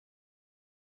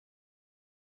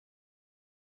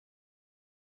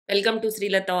Welcome to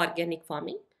Srilata Organic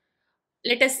Farming.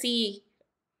 Let us see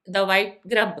the white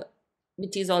grub,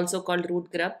 which is also called root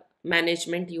grub,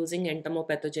 management using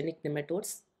entomopathogenic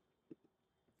nematodes.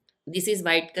 This is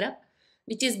white grub,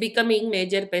 which is becoming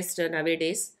major pest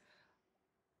nowadays.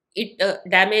 It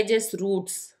damages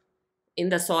roots in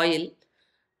the soil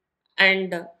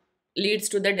and leads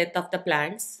to the death of the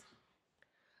plants.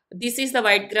 This is the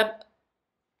white grub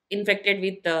infected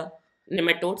with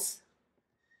nematodes.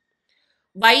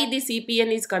 Why this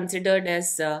EPN is considered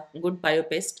as a good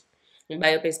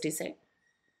biopesticide?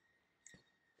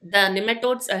 The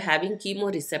nematodes are having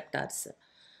chemoreceptors.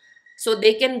 So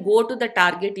they can go to the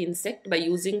target insect by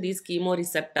using these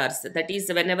chemoreceptors. That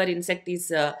is, whenever insect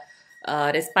is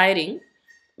respiring,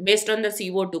 based on the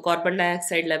CO2, carbon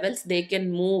dioxide levels, they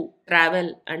can move,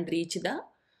 travel and reach the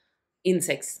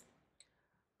insects.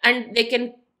 And they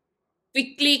can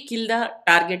quickly kill the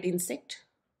target insect.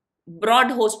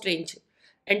 Broad host range.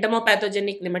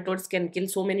 Entomopathogenic nematodes can kill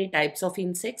so many types of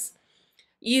insects.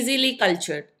 Easily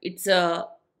cultured. It's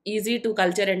easy to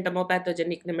culture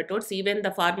entomopathogenic nematodes. Even the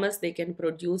farmers, they can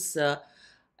produce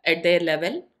at their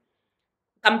level.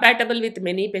 Compatible with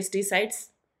many pesticides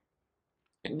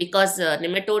because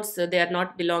nematodes, they are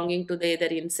not belonging to the either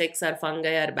insects or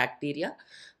fungi or bacteria.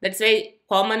 That's why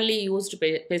commonly used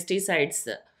pesticides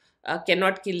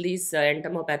cannot kill these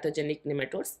entomopathogenic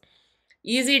nematodes.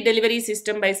 Easy delivery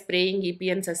system by spraying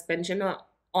EPN suspension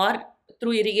or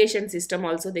through irrigation system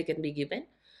also they can be given.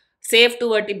 Safe to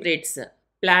vertebrates,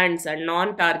 plants and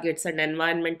non-targets and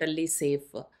environmentally safe.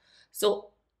 So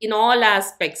in all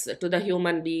aspects to the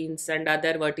human beings and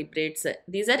other vertebrates,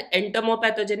 these are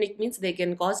entomopathogenic, means they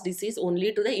can cause disease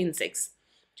only to the insects.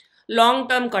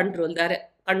 Long-term control, the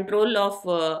control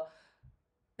of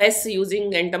pests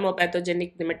using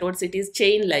entomopathogenic nematodes, it is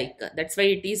chain-like. That's why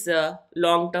it is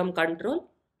long-term control.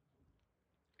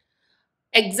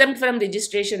 Exempt from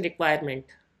registration requirement.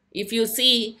 If you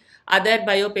see other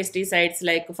biopesticides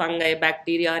like fungi,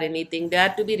 bacteria or anything, they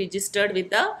are to be registered with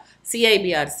the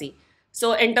CIBRC.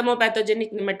 So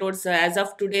entomopathogenic nematodes, as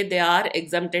of today, they are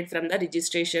exempted from the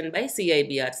registration by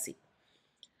CIBRC.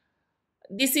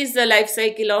 This is the life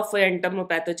cycle of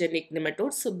entomopathogenic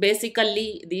nematodes. So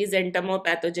basically, these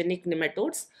entomopathogenic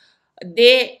nematodes,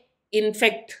 they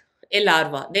infect a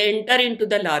larva. They enter into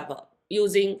the larva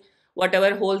using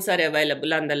whatever holes are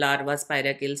available on the larva,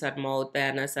 spiracles or mouth,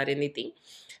 anus or anything.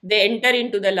 They enter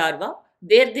into the larva.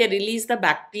 There they release the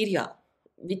bacteria,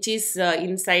 which is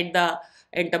inside the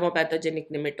entomopathogenic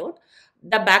nematode.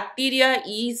 The bacteria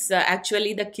is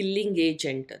actually the killing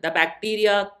agent. The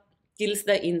bacteria kills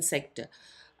the insect.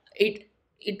 It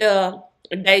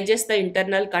digests the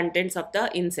internal contents of the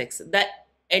insects. The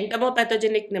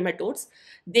entomopathogenic nematodes,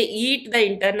 they eat the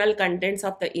internal contents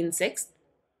of the insects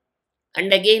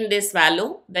and again they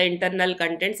swallow the internal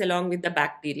contents along with the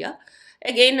bacteria.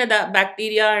 Again the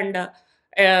bacteria and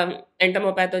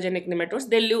entomopathogenic nematodes,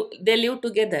 they live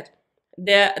together.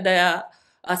 The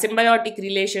symbiotic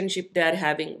relationship they are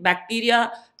having.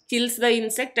 Bacteria kills the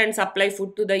insect and supply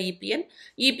food to the EPN.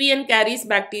 EPN carries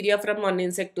bacteria from one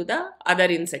insect to the other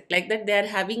insect. Like that, they are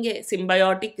having a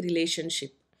symbiotic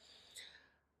relationship.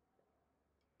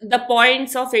 The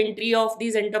points of entry of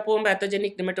these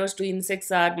entomopathogenic nematodes to insects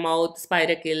are mouth,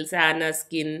 spiracles, anus,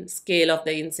 skin, scale of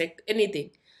the insect,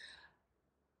 anything.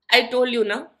 I told you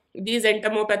now, these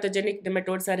entomopathogenic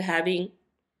nematodes are having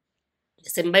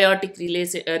symbiotic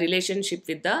relationship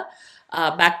with the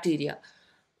bacteria.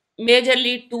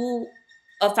 Majorly two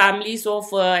families of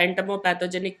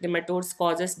entomopathogenic nematodes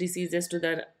causes diseases to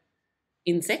the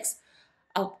insects.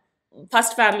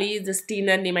 First family is the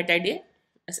Steinernema,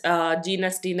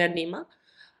 genus Steinernema.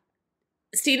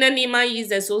 Steinernema is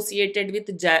associated with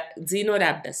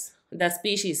Xenorhabdis. The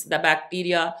species, the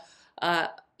bacteria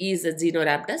is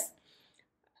Xenorhabdis.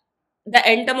 The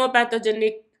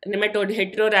entomopathogenic nematode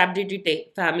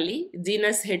Heterorhbditis family,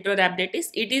 genus Heterorhbditis,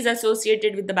 it is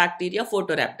associated with the bacteria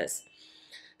Photorhabdis.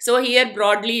 So here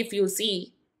broadly, if you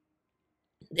see,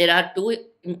 there are two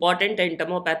important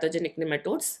entomopathogenic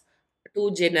nematodes, two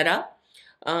genera.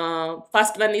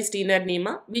 First one is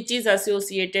Steinernema, which is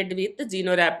associated with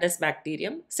Xenorhabdis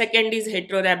bacterium. Second is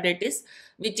Heterorhbditis,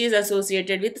 which is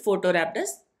associated with Photorhabdis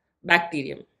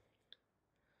bacterium.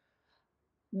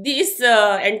 These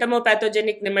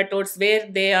entomopathogenic nematodes, where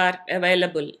they are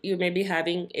available, you may be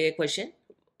having a question.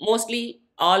 Mostly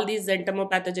all these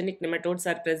entomopathogenic nematodes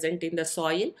are present in the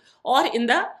soil or in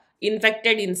the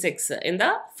infected insects in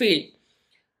the field.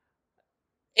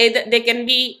 They can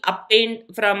be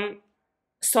obtained from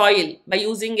soil by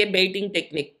using a baiting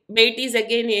technique. Bait is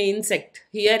again an insect.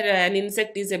 Here an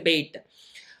insect is a bait.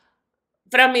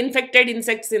 From infected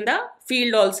insects in the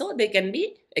field also they can be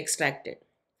extracted.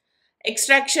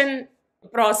 Extraction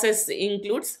process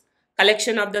includes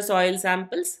collection of the soil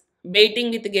samples, baiting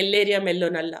with Gelleria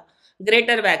mellonella,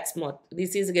 greater wax moth.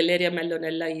 This is Gelleria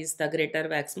mellonella is the greater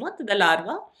wax moth. The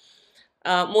larva,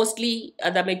 mostly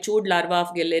the matured larva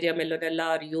of Gelleria mellonella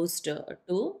are used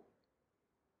to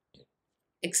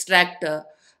extract the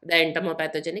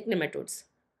entomopathogenic nematodes.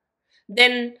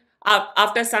 Then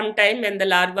after some time when the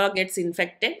larva gets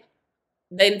infected,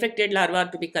 the infected larva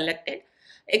are to be collected,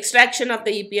 extraction of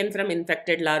the EPN from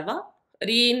infected larva,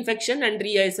 reinfection and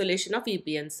re-isolation of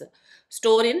EPNs,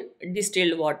 store in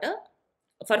distilled water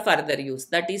for further use.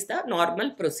 That is the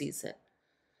normal procedure.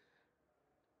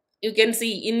 You can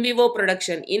see in vivo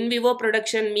production. In vivo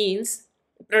production means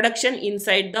production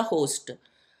inside the host.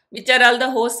 Which are all the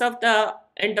hosts of the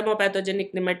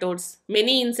entomopathogenic nematodes?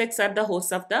 Many insects are the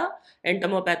hosts of the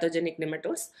entomopathogenic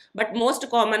nematodes, but most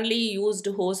commonly used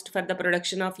host for the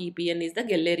production of EPN is the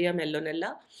Gelleria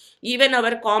mellonella. Even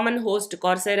our common host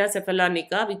Corsera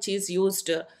cephalonica, which is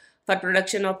used for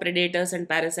production of predators and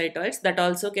parasitoids, that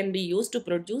also can be used to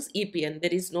produce EPN.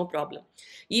 There is no problem.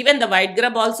 Even the white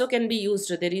grub also can be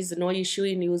used. There is no issue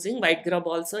in using white grub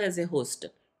also as a host.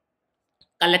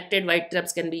 Collected white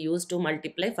grubs can be used to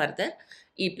multiply further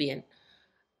EPN.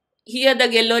 Here the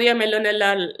Gelleria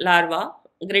mellonella larva,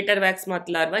 greater wax moth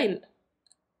larva,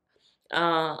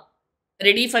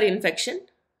 ready for infection.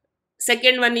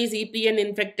 Second one is EPN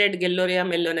infected Gelleria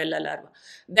mellonella larva.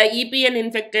 The EPN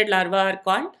infected larva are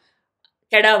called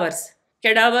cadavers.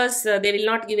 Cadavers, they will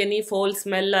not give any foul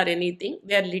smell or anything.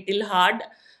 They are little hard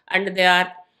and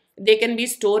they can be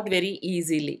stored very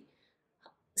easily.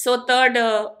 So third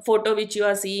photo which you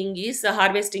are seeing is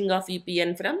harvesting of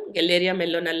EPN from Gelleria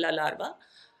mellonella larva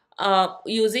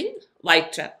using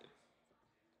white trap.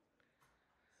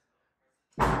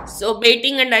 So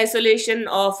baiting and isolation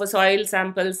of soil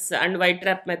samples and white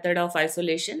trap method of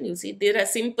isolation. You see there are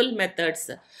simple methods.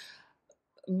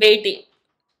 Baiting,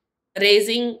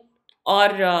 raising or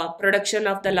production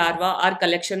of the larva or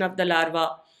collection of the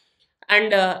larva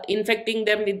and infecting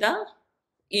them with the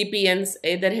EPNs,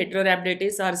 either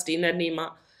Heterorhbditis or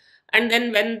Steinernema. And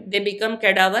then when they become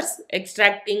cadavers,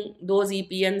 extracting those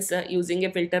EPNs using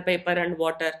a filter paper and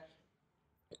water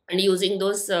and using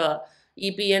those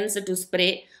EPNs to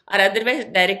spray, or otherwise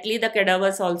directly the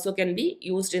cadavers also can be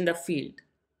used in the field.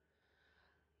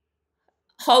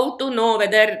 How to know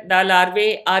whether the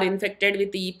larvae are infected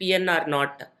with EPN or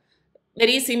not?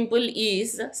 Very simple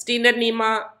is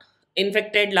Steinernema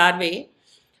infected larvae,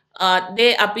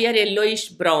 they appear yellowish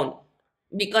brown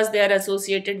because they are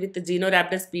associated with the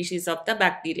Heterorhbditis species of the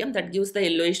bacterium that gives the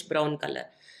yellowish brown color.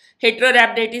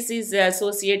 Heterorhbditis is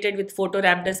associated with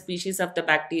Photorhabdis species of the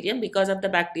bacterium. Because of the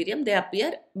bacterium, they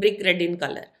appear brick red in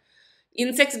color.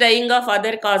 Insects dying of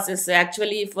other causes,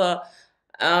 actually if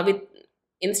with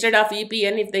instead of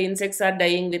EPN, if the insects are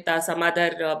dying with some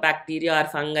other bacteria or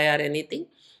fungi or anything,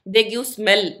 they give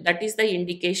smell. That is the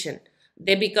indication.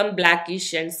 They become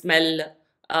blackish and smell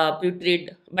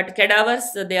putrid. But cadavers,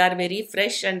 they are very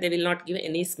fresh and they will not give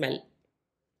any smell.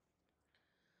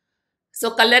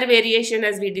 So color variation,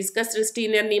 as we discussed,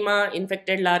 Steinernema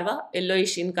infected larva,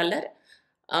 yellowish in color.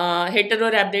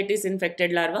 Heterorhbditis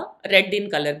infected larva, red in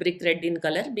color, brick red in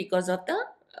color because of the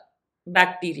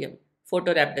bacterium,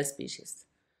 Photorhabdis species.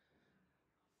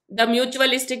 The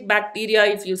mutualistic bacteria,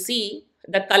 if you see,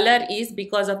 the color is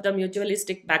because of the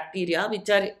mutualistic bacteria which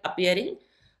are appearing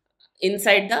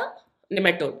inside the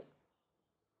nematode.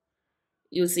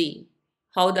 You see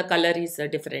how the color is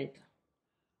different.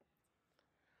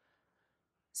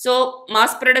 So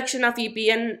mass production of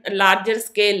EPN, larger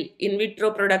scale in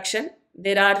vitro production,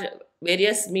 there are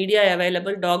various media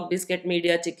available: dog biscuit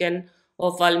media, chicken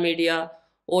offal media,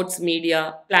 oats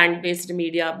media, plant-based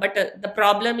media. But the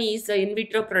problem is in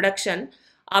vitro production,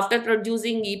 after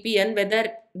producing EPN,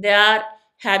 whether they are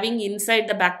having inside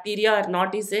the bacteria or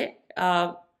not is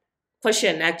a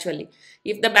question actually.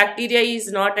 If the bacteria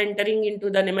is not entering into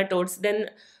the nematodes, then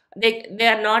they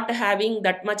are not having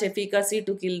that much efficacy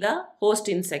to kill the host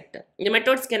insect.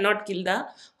 Nematodes cannot kill the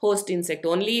host insect.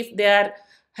 Only if they are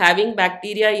having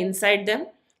bacteria inside them,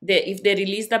 if they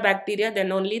release the bacteria,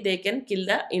 then only they can kill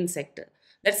the insect.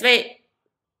 That's why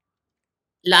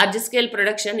large scale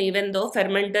production, even though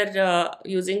fermenter,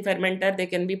 using fermenter they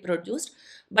can be produced,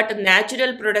 but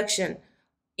natural production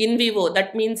in vivo,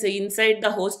 that means inside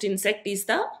the host insect, is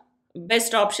the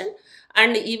best option.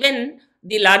 And even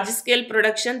the large scale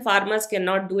production farmers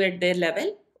cannot do at their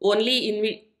level. Only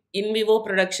in vivo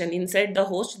production inside the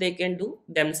host they can do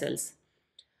themselves.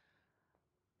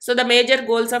 So the major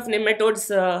goals of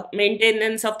nematodes: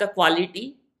 maintenance of the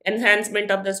quality, enhancement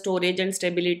of the storage and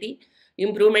stability,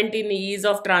 improvement in ease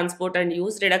of transport and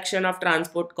use, reduction of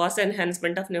transport costs,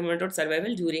 enhancement of nematode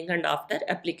survival during and after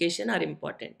application are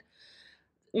important.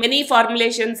 Many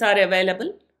formulations are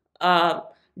available. Uh,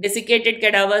 Desiccated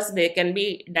cadavers, they can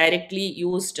be directly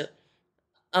used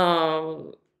uh,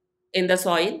 in the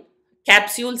soil.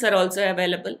 Capsules are also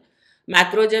available.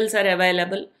 Macrogels are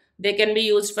available. They can be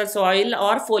used for soil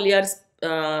or foliar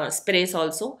sprays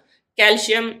also.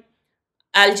 Calcium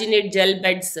alginate gel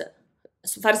beds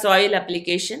for soil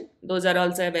application, those are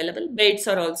also available. Baits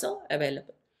are also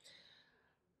available.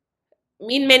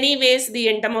 In many ways, the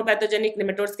entomopathogenic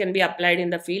nematodes can be applied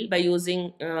in the field by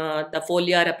using the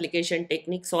foliar application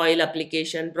technique, soil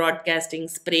application, broadcasting,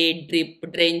 spray,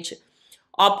 drip, drench.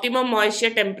 Optimum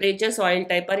moisture, temperature, soil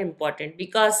type are important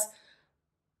because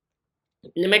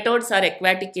nematodes are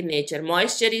aquatic in nature.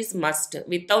 Moisture is must.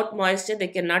 Without moisture, they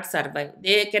cannot survive.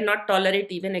 They cannot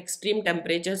tolerate even extreme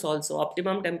temperatures also.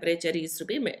 Optimum temperature is to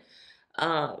be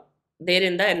uh, there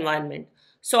in the environment.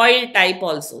 Soil type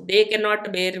also. They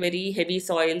cannot bear very heavy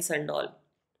soils and all.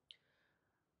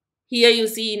 Here you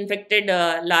see infected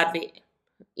larvae.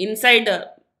 Inside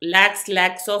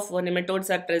lakhs of nematodes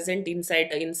are present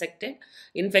inside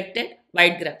infected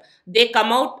white grub. They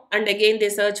come out and again they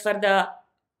search for the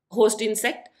host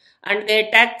insect and they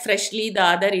attack freshly the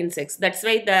other insects. That's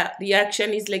why the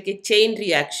reaction is like a chain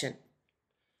reaction.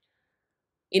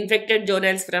 Infected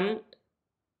journals from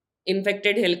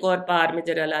infected Helicoverpa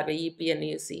armigera larvae, EPN,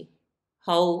 you see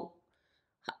how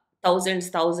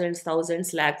thousands,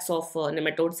 lakhs of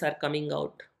nematodes are coming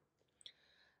out.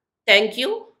 Thank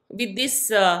you. With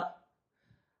this, I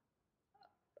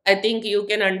think you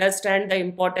can understand the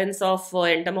importance of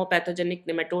entomopathogenic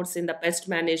nematodes in the pest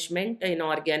management in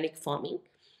organic farming.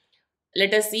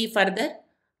 Let us see further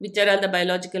which are all the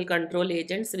biological control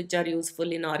agents which are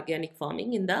useful in organic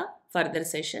farming in the further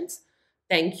sessions.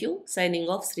 Thank you. Signing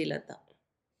off, Sri Lata.